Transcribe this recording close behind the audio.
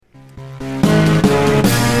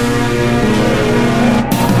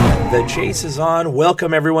Chase is on.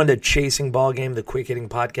 Welcome, everyone, to Chasing Ballgame, the quick-hitting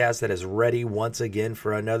podcast that is ready once again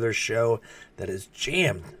for another show that is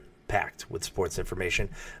jam-packed with sports information.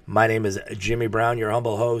 My name is Jimmy Brown, your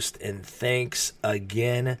humble host, and thanks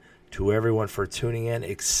again to everyone for tuning in,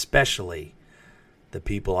 especially the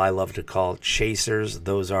people I love to call chasers.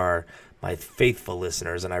 Those are my faithful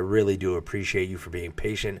listeners, and I really do appreciate you for being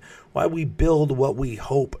patient while we build what we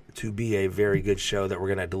hope to be a very good show that we're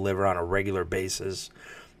going to deliver on a regular basis.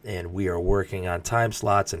 And we are working on time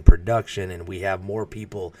slots and production, and we have more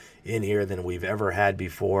people in here than we've ever had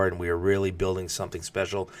before, and we are really building something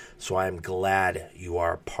special. So I'm glad you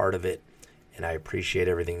are a part of it, and I appreciate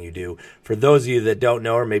everything you do. For those of you that don't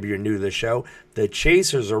know, or maybe you're new to the show, the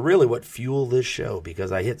chasers are really what fuel this show,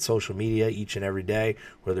 because I hit social media each and every day,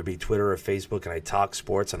 whether it be Twitter or Facebook, and I talk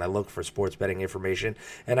sports, and I look for sports betting information,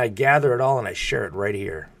 and I gather it all, and I share it right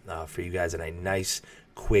here for you guys in a nice,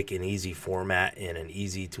 quick and easy format and an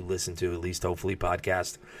easy to listen to, at least hopefully,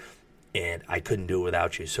 podcast. And I couldn't do it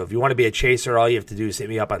without you. So if you want to be a chaser, all you have to do is hit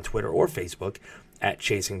me up on Twitter or Facebook at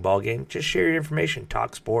Chasing Ballgame. Just share your information,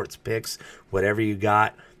 talk sports, picks, whatever you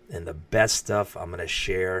got. And the best stuff I'm going to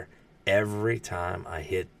share every time I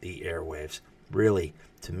hit the airwaves. Really,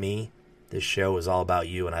 to me, this show is all about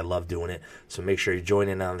you, and I love doing it. So make sure you join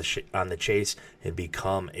in on the chase and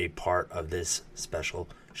become a part of this special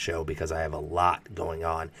show, because I have a lot going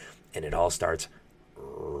on, and it all starts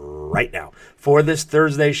right now. For this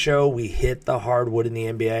Thursday show, we hit the hardwood in the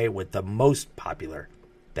NBA with the most popular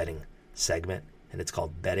betting segment, and it's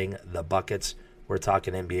called Betting the Buckets. We're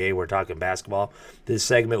talking NBA, we're talking basketball. This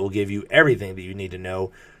segment will give you everything that you need to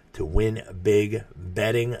know to win big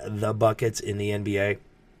betting the buckets in the NBA.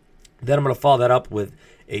 Then I'm going to follow that up with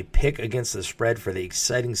a pick against the spread for the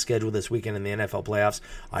exciting schedule this weekend in the NFL playoffs.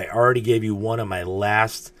 I already gave you one of my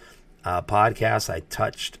last podcasts. I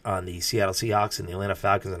touched on the Seattle Seahawks and the Atlanta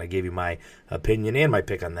Falcons, and I gave you my opinion and my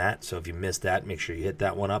pick on that. So if you missed that, make sure you hit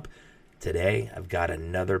that one up. Today, I've got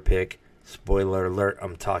another pick. Spoiler alert,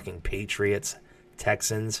 I'm talking Patriots,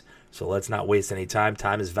 Texans. So let's not waste any time.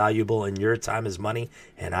 Time is valuable, and your time is money,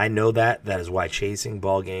 and I know that. That is why Chasing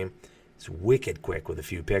Ballgame is wicked quick with a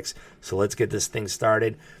few picks. So let's get this thing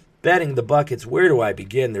started. Betting the buckets, where do I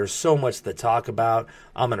begin? There's so much to talk about.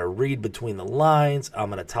 I'm going to read between the lines.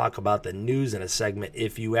 I'm going to talk about the news in a segment,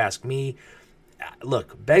 if you ask me.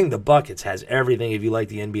 Look, Betting the Buckets has everything. If you like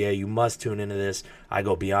the NBA, you must tune into this. I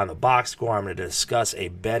go beyond the box score. I'm going to discuss a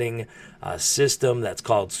betting system that's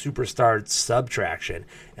called Superstar Subtraction,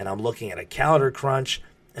 and I'm looking at a calendar crunch,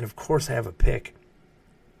 and of course I have a pick.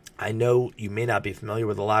 I know you may not be familiar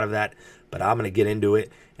with a lot of that, but I'm going to get into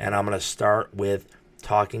it, and I'm going to start with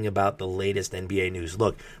talking about the latest NBA news.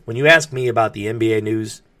 Look, when you ask me about the NBA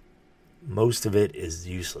news, most of it is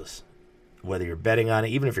useless. Whether you're betting on it,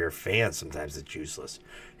 even if you're a fan, sometimes it's useless.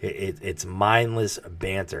 It's mindless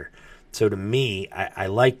banter. So to me, I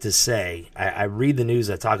like to say, I read the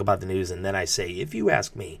news, I talk about the news, and then I say, if you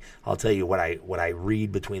ask me, I'll tell you what I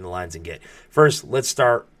read between the lines and get. First, let's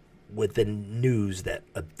start with the news that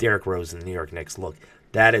Derrick Rose and the New York Knicks. Look,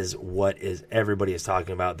 that is what everybody is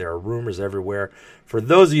talking about. There are rumors everywhere. For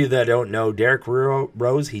those of you that don't know, Derrick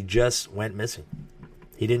Rose, he just went missing.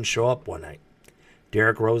 He didn't show up one night.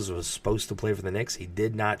 Derrick Rose was supposed to play for the Knicks. He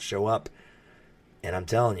did not show up. And I'm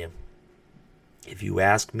telling you, if you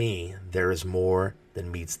ask me, there is more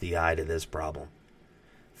than meets the eye to this problem.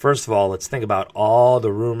 First of all, let's think about all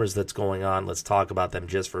the rumors that's going on. Let's talk about them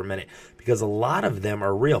just for a minute, because a lot of them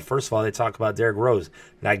are real. First of all, they talk about Derrick Rose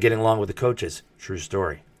not getting along with the coaches. True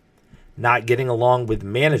story. Not getting along with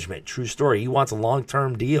management. True story. He wants a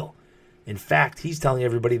long-term deal. In fact, he's telling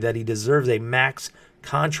everybody that he deserves a max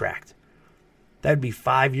contract. That would be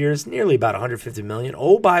 5 years, nearly about $150 million.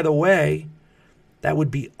 Oh, by the way, that would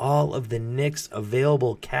be all of the Knicks'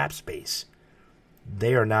 available cap space.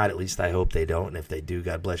 They are not, at least I hope they don't. And if they do,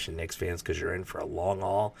 God bless you, Knicks fans, because you're in for a long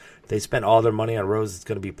haul. If they spend all their money on Rose, it's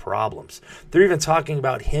going to be problems. They're even talking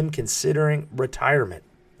about him considering retirement.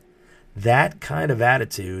 That kind of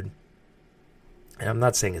attitude, and I'm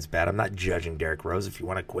not saying it's bad. I'm not judging Derrick Rose. If you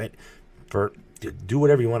want to quit, do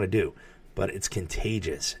whatever you want to do. But it's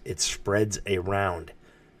contagious. It spreads around.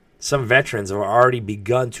 Some veterans have already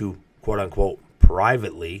begun to, quote-unquote,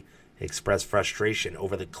 privately express frustration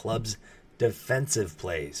over the club's defensive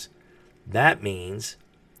plays. That means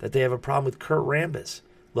that they have a problem with Kurt Rambis.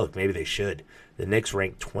 Look, maybe they should. The Knicks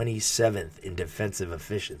rank 27th in defensive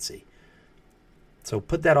efficiency. So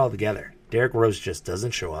put that all together. Derrick Rose just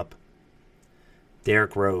doesn't show up.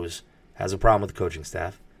 Derrick Rose has a problem with the coaching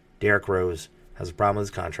staff. Derrick Rose has a problem with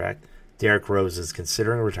his contract. Derrick Rose is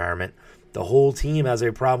considering retirement. The whole team has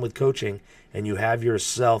a problem with coaching, and you have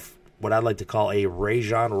yourself what I'd like to call a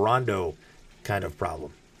Rajon Rondo kind of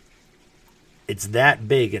problem. It's that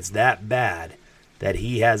big, it's that bad that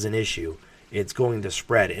he has an issue. It's going to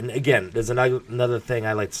spread. And again, there's another thing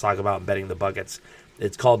I like to talk about in betting the buckets.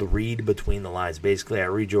 It's called read between the lines. Basically, I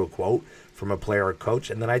read you a quote from a player or coach,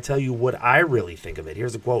 and then I tell you what I really think of it.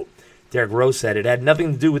 Here's a quote. Derrick Rose said, "It had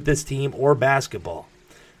nothing to do with this team or basketball.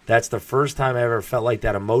 That's the first time I ever felt like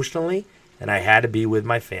that emotionally, and I had to be with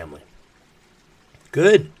my family."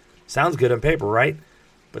 Good. Sounds good on paper, right?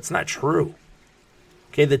 But it's not true.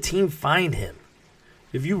 Okay, the team fined him.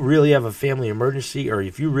 If you really have a family emergency, or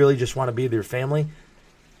if you really just want to be with your family,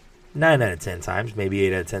 9 out of 10 times, maybe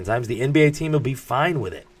 8 out of 10 times, the NBA team will be fine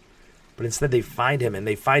with it. But instead they fined him, and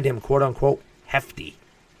they fined him, quote-unquote, hefty.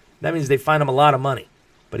 That means they fined him a lot of money,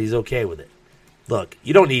 but he's okay with it. Look,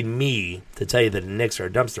 you don't need me to tell you that the Knicks are a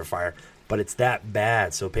dumpster fire, but it's that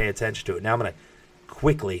bad, so pay attention to it. Now I'm going to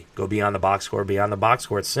quickly go beyond the box score. Beyond the box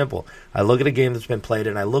score, it's simple. I look at a game that's been played,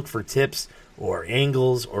 and I look for tips or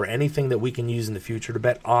angles or anything that we can use in the future to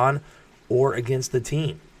bet on or against the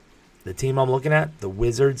team. The team I'm looking at, the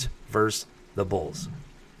Wizards versus the Bulls.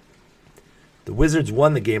 The Wizards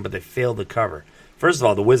won the game, but they failed to cover. First of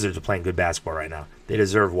all, the Wizards are playing good basketball right now. They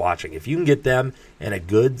deserve watching. If you can get them in a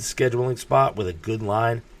good scheduling spot with a good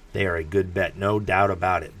line, they are a good bet, no doubt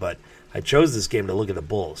about it. But I chose this game to look at the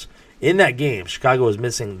Bulls. In that game, Chicago was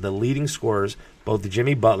missing the leading scorers, both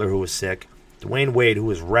Jimmy Butler, who was sick, Dwayne Wade, who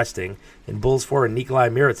was resting, and Bulls forward Nikolai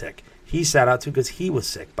Mirotic. He sat out too because he was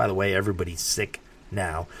sick. By the way, everybody's sick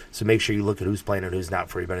now, so make sure you look at who's playing and who's not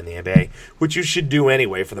for you bet in the NBA, which you should do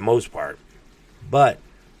anyway for the most part. But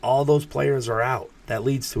all those players are out. That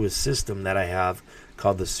leads to a system that I have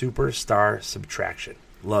called the superstar subtraction.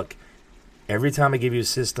 Look, every time I give you a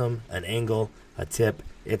system, an angle, a tip,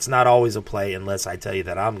 it's not always a play unless I tell you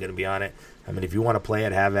that I'm going to be on it. I mean, if you want to play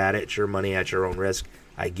it, have at it. It's your money at your own risk.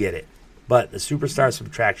 I get it. But the superstar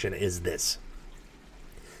subtraction is this.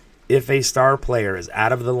 If a star player is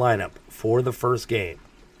out of the lineup for the first game,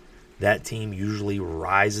 that team usually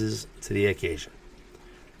rises to the occasion.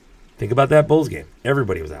 Think about that Bulls game.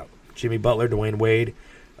 Everybody was out. Jimmy Butler, Dwayne Wade,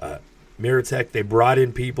 Mirotic. They brought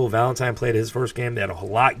in people. Valentine played his first game. They had a whole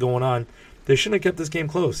lot going on. They shouldn't have kept this game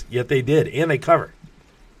close, yet they did, and they covered.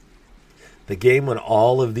 The game when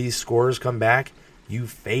all of these scorers come back, you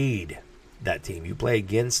fade that team. You play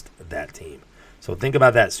against that team. So think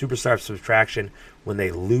about that superstar subtraction when they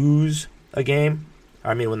lose a game.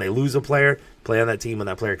 When they lose a player, play on that team. When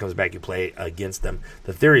that player comes back, you play against them.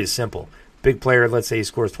 The theory is simple. Big player, let's say he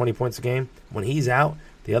scores 20 points a game. When he's out,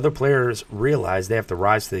 the other players realize they have to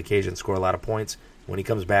rise to the occasion, score a lot of points. When he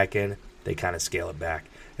comes back in, they kind of scale it back.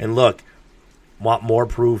 And look, want more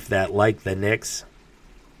proof that, like the Knicks,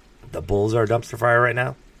 the Bulls are a dumpster fire right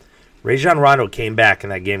now? Rajon Rondo came back in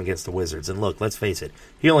that game against the Wizards. And look, let's face it,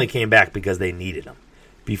 he only came back because they needed him.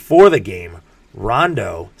 Before the game,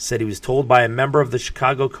 Rondo said he was told by a member of the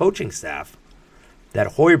Chicago coaching staff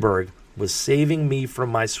that Hoiberg was saving me from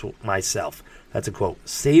myself. That's a quote.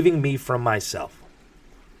 Saving me from myself.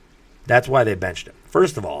 That's why they benched him.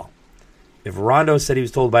 First of all, if Rondo said he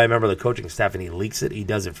was told by a member of the coaching staff and he leaks it, he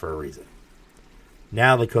does it for a reason.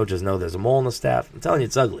 Now the coaches know there's a mole in the staff. I'm telling you,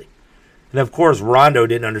 it's ugly. And of course, Rondo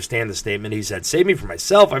didn't understand the statement. He said, "Save me from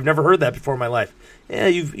myself." I've never heard that before in my life. Yeah,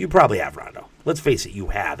 you probably have, Rondo. Let's face it, you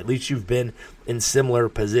have. At least you've been in similar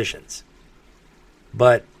positions.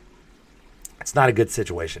 But it's not a good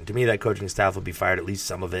situation. To me, that coaching staff will be fired, at least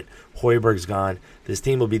some of it. Hoiberg's gone. This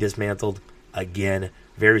team will be dismantled again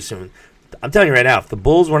very soon. I'm telling you right now, if the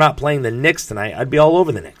Bulls were not playing the Knicks tonight, I'd be all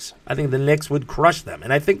over the Knicks. I think the Knicks would crush them,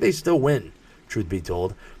 and I think they still win, truth be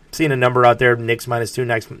told. I'm seeing a number out there, Knicks -2,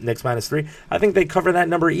 Knicks -3. I think they cover that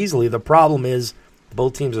number easily. The problem is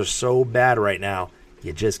both teams are so bad right now,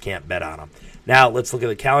 you just can't bet on them. Now, let's look at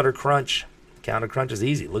the calendar crunch. Calendar crunch is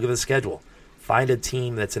easy. Look at the schedule. Find a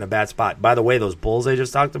team that's in a bad spot. By the way, those Bulls I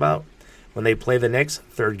just talked about, when they play the Knicks,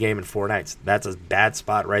 third game in 4 nights. That's a bad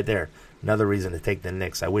spot right there. Another reason to take the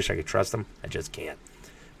Knicks. I wish I could trust them. I just can't.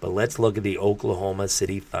 But let's look at the Oklahoma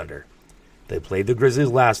City Thunder. They played the Grizzlies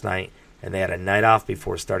last night, and they had a night off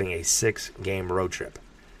before starting a 6-game road trip.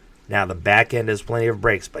 Now, the back end has plenty of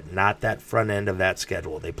breaks, but not that front end of that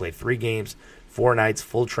schedule. They play 3 games, 4 nights,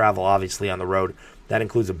 full travel, obviously, on the road. That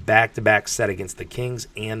includes a back-to-back set against the Kings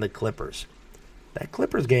and the Clippers. That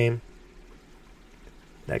Clippers game,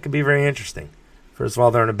 that could be very interesting. First of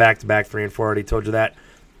all, they're in a back-to-back 3 and 4. I already told you that.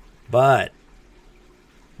 But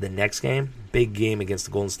the next game, big game against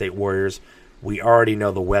the Golden State Warriors. We already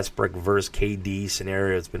know the Westbrook versus KD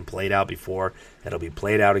scenario has been played out before. It'll be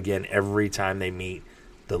played out again every time they meet.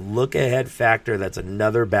 The look-ahead factor, that's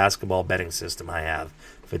another basketball betting system I have.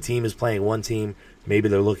 If a team is playing one team, maybe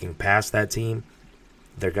they're looking past that team,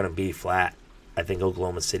 they're going to be flat. I think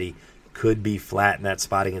Oklahoma City could be flat in that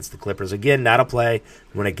spot against the Clippers. Again, not a play.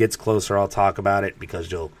 When it gets closer, I'll talk about it because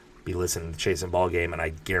you'll be listening to Chasing Ballgame, and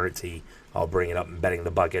I guarantee I'll bring it up and betting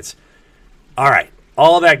the buckets. All right,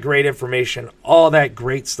 all that great information, all that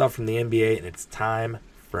great stuff from the NBA, and it's time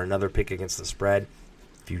for another pick against the spread.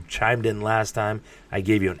 If you chimed in last time, I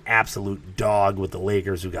gave you an absolute dog with the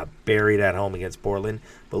Lakers who got buried at home against Portland.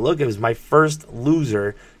 But look, it was my first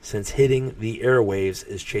loser since hitting the airwaves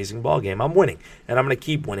is Chasing Ballgame. I'm winning, and I'm going to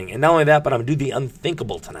keep winning. And not only that, but I'm going to do the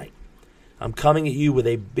unthinkable tonight. I'm coming at you with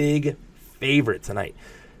a big favorite tonight.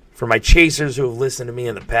 For my chasers who have listened to me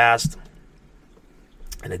in the past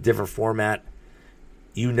in a different format,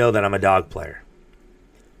 you know that I'm a dog player.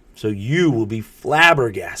 So you will be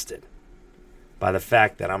flabbergasted by the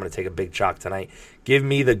fact that I'm going to take a big chalk tonight. Give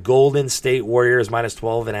me the Golden State Warriors minus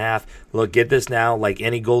 12.5. Look, get this now. Like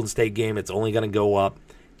any Golden State game, it's only going to go up.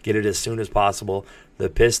 Get it as soon as possible. The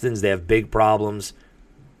Pistons, they have big problems.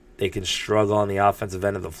 They can struggle on the offensive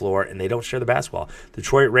end of the floor, and they don't share the basketball.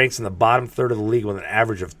 Detroit ranks in the bottom third of the league with an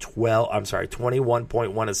average of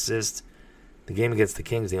 21.1 assists. The game against the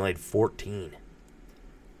Kings, they only had 14.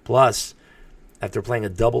 Plus, after playing a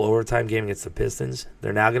double overtime game against the Pistons,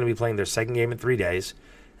 they're now going to be playing their second game in 3 days,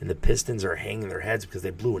 and the Pistons are hanging their heads because they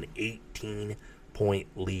blew an 18-point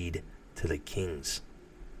lead to the Kings.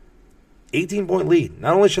 18-point lead.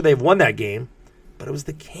 Not only should they have won that game, but it was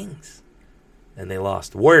the Kings, and they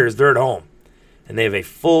lost. The Warriors, they're at home, and they have a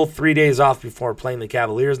full 3 days off before playing the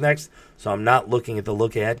Cavaliers next, so I'm not looking at the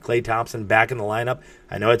look ahead. Klay Thompson back in the lineup.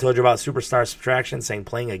 I know I told you about superstar subtraction, saying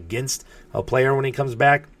playing against a player when he comes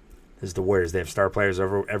back. This is the Warriors. They have star players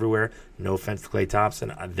everywhere. No offense to Klay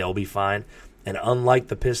Thompson. They'll be fine. And unlike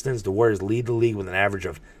the Pistons, the Warriors lead the league with an average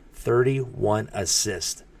of 31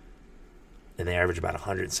 assists. And they average about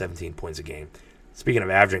 117 points a game. Speaking of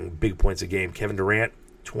averaging big points a game, Kevin Durant,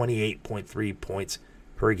 28.3 points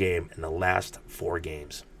per game in the last 4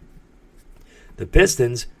 games. The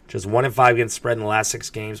Pistons, just 1-5 against spread in the last 6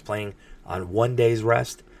 games, playing on 1 day's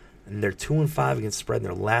rest. And they're 2-5 against spread in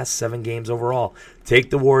their last 7 games overall.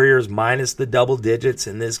 Take the Warriors minus the double digits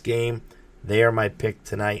in this game. They are my pick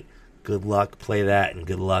tonight. Good luck. Play that, and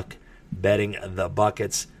good luck betting the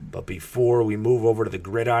buckets. But before we move over to the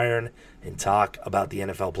gridiron and talk about the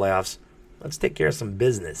NFL playoffs, let's take care of some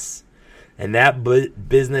business. And that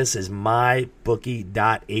business is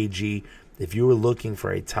mybookie.ag. If you were looking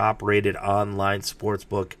for a top-rated online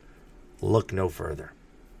sportsbook, look no further.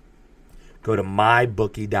 Go to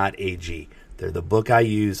mybookie.ag. They're the book I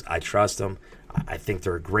use. I trust them. I think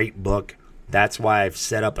they're a great book. That's why I've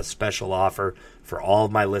set up a special offer for all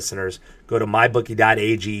of my listeners. Go to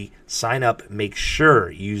mybookie.ag, sign up, make sure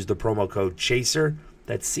you use the promo code CHASER,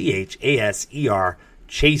 that's CHASER,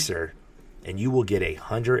 CHASER, and you will get a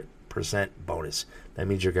 100% bonus. That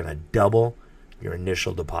means you're going to double your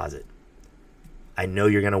initial deposit. I know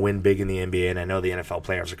you're going to win big in the NBA, and I know the NFL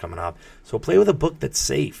playoffs are coming up, so play with a book that's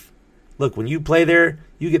safe. Look, when you play there,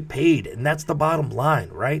 you get paid, and that's the bottom line,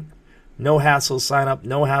 right? No hassle sign up,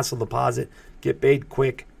 no hassle deposit. Get paid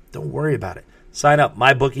quick. Don't worry about it. Sign up,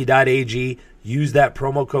 mybookie.ag. Use that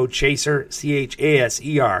promo code CHASER,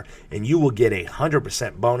 CHASER, and you will get a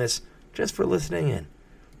 100% bonus just for listening in.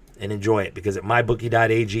 And enjoy it, because at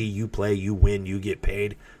mybookie.ag, you play, you win, you get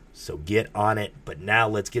paid. So get on it. But now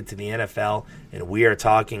let's get to the NFL, and we are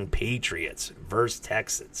talking Patriots versus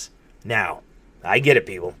Texans. Now, I get it,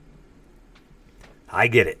 people. I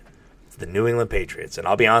get it. It's the New England Patriots. And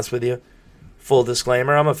I'll be honest with you, full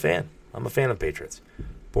disclaimer, I'm a fan. I'm a fan of the Patriots.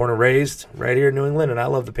 Born and raised right here in New England, and I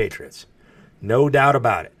love the Patriots. No doubt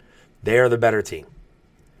about it. They are the better team.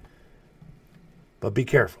 But be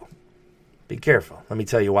careful. Be careful. Let me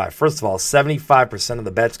tell you why. First of all, 75% of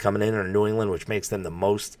the bets coming in are New England, which makes them the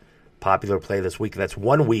most popular play this week. That's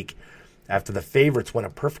 1 week after the favorites went a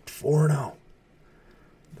perfect 4-0.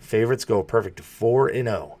 The favorites go perfect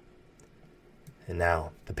 4-0. And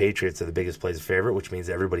now the Patriots are the biggest plays favorite, which means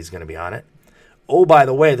everybody's going to be on it. Oh, by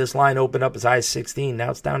the way, this line opened up as high as 16.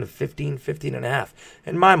 Now it's down to 15, 15.5.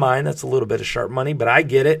 In my mind, that's a little bit of sharp money, but I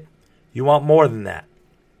get it. You want more than that.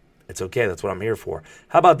 It's okay. That's what I'm here for.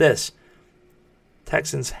 How about this?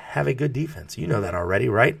 Texans have a good defense. You know that already,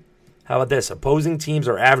 right? How about this? Opposing teams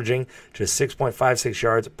are averaging just 6.56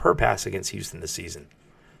 yards per pass against Houston this season.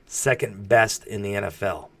 Second best in the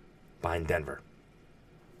NFL behind Denver.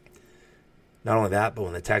 Not only that, but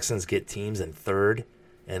when the Texans get teams in third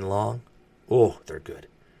and long, oh, they're good.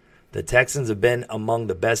 The Texans have been among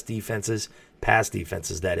the best defenses, pass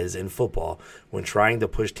defenses that is, in football when trying to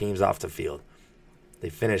push teams off the field. They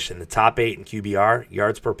finished in the top 8 in QBR,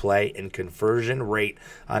 yards per play, and conversion rate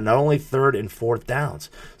on not only third and fourth downs.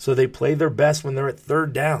 So they play their best when they're at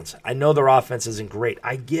third downs. I know their offense isn't great.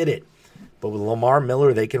 I get it. But with Lamar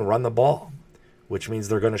Miller, they can run the ball, which means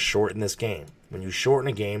they're going to shorten this game. When you shorten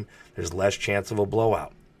a game, there's less chance of a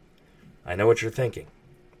blowout. I know what you're thinking.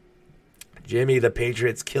 Jimmy, the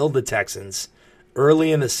Patriots killed the Texans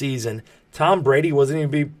early in the season. Tom Brady wasn't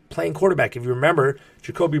even playing quarterback. If you remember,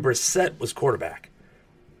 Jacoby Brissett was quarterback.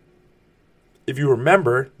 If you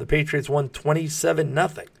remember, the Patriots won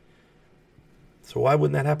 27-0. So why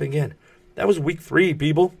wouldn't that happen again? That was week 3,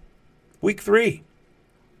 people. Week 3.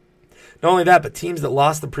 Not only that, but teams that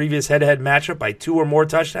lost the previous head-to-head matchup by 2 or more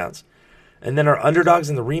touchdowns and then are underdogs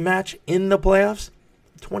in the rematch in the playoffs,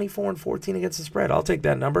 24-14 against the spread. I'll take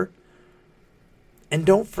that number. And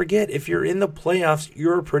don't forget, if you're in the playoffs,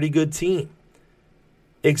 you're a pretty good team.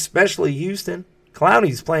 Especially Houston.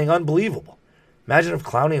 Clowney's playing unbelievable. Imagine if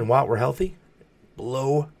Clowney and Watt were healthy.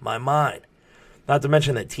 Blow my mind. Not to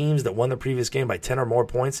mention that teams that won the previous game by 10 or more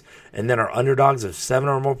points and then are underdogs of 7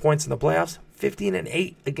 or more points in the playoffs,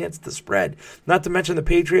 15-8 against the spread. Not to mention the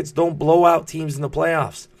Patriots don't blow out teams in the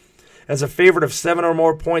playoffs. As a favorite of 7 or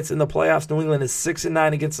more points in the playoffs, New England is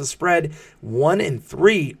 6-9 against the spread,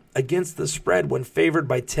 1-3 against the spread when favored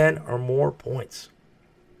by 10 or more points.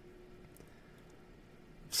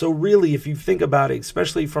 So really, if you think about it,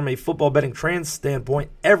 especially from a football betting trend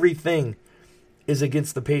standpoint, everything is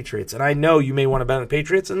against the Patriots. And I know you may want to bet on the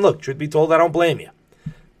Patriots. And look, truth be told, I don't blame you.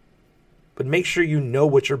 But make sure you know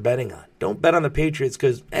what you're betting on. Don't bet on the Patriots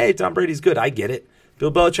because, hey, Tom Brady's good. I get it.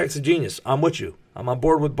 Bill Belichick's a genius. I'm with you. I'm on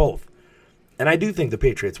board with both. And I do think the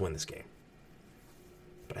Patriots win this game.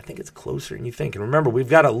 But I think it's closer than you think. And remember, we've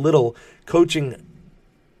got a little coaching.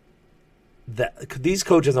 These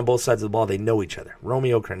coaches on both sides of the ball, they know each other.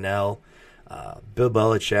 Romeo Crennel, Bill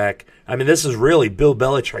Belichick. I mean, this is really Bill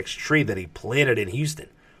Belichick's tree that he planted in Houston.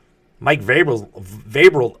 Mike Vrabel,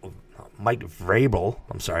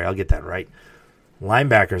 I'm sorry, I'll get that right.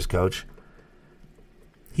 Linebackers coach.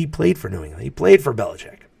 He played for New England. He played for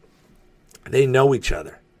Belichick. They know each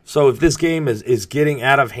other. So if this game is getting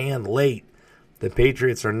out of hand late, the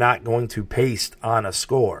Patriots are not going to paste on a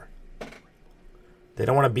score. They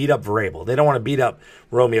don't want to beat up Vrabel. They don't want to beat up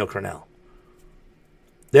Romeo Crennel.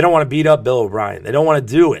 They don't want to beat up Bill O'Brien. They don't want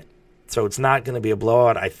to do it. So it's not going to be a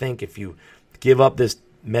blowout. I think if you give up this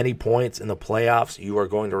many points in the playoffs, you are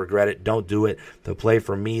going to regret it. Don't do it. The play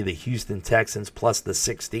for me, the Houston Texans plus the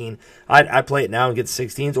 16. I play it now and get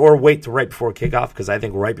 16s or wait to right before kickoff because I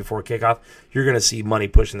think right before kickoff, you're going to see money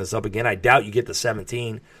pushing this up again. I doubt you get the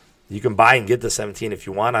 17. You can buy and get the 17 if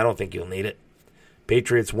you want. I don't think you'll need it.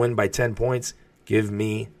 Patriots win by 10 points. Give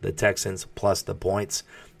me the Texans plus the points.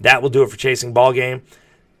 That will do it for Chasing Ballgame.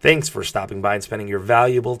 Thanks for stopping by and spending your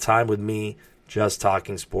valuable time with me just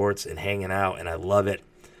talking sports and hanging out, and I love it.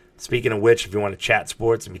 Speaking of which, if you want to chat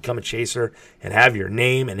sports and become a chaser and have your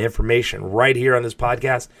name and information right here on this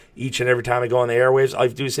podcast each and every time I go on the airwaves, all you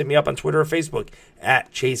have to do is hit me up on Twitter or Facebook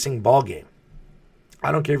at Chasing Ballgame.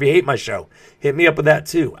 I don't care if you hate my show. Hit me up with that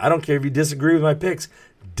too. I don't care if you disagree with my picks.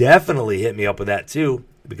 Definitely hit me up with that too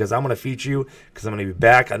because I'm going to feature you because I'm going to be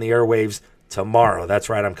back on the airwaves tomorrow. That's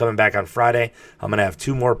right. I'm coming back on Friday. I'm going to have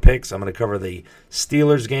 2 more picks. I'm going to cover the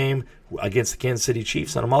Steelers game against the Kansas City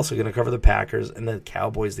Chiefs, and I'm also going to cover the Packers and the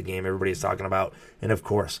Cowboys, the game everybody's talking about. And, of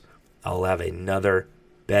course, I'll have another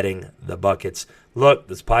Betting the Buckets. Look,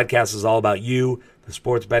 this podcast is all about you, the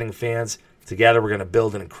sports betting fans. Together, we're going to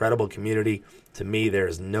build an incredible community. To me, there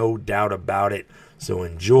is no doubt about it. So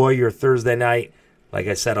enjoy your Thursday night. Like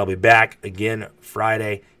I said, I'll be back again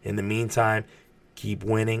Friday. In the meantime, keep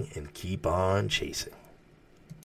winning and keep on chasing.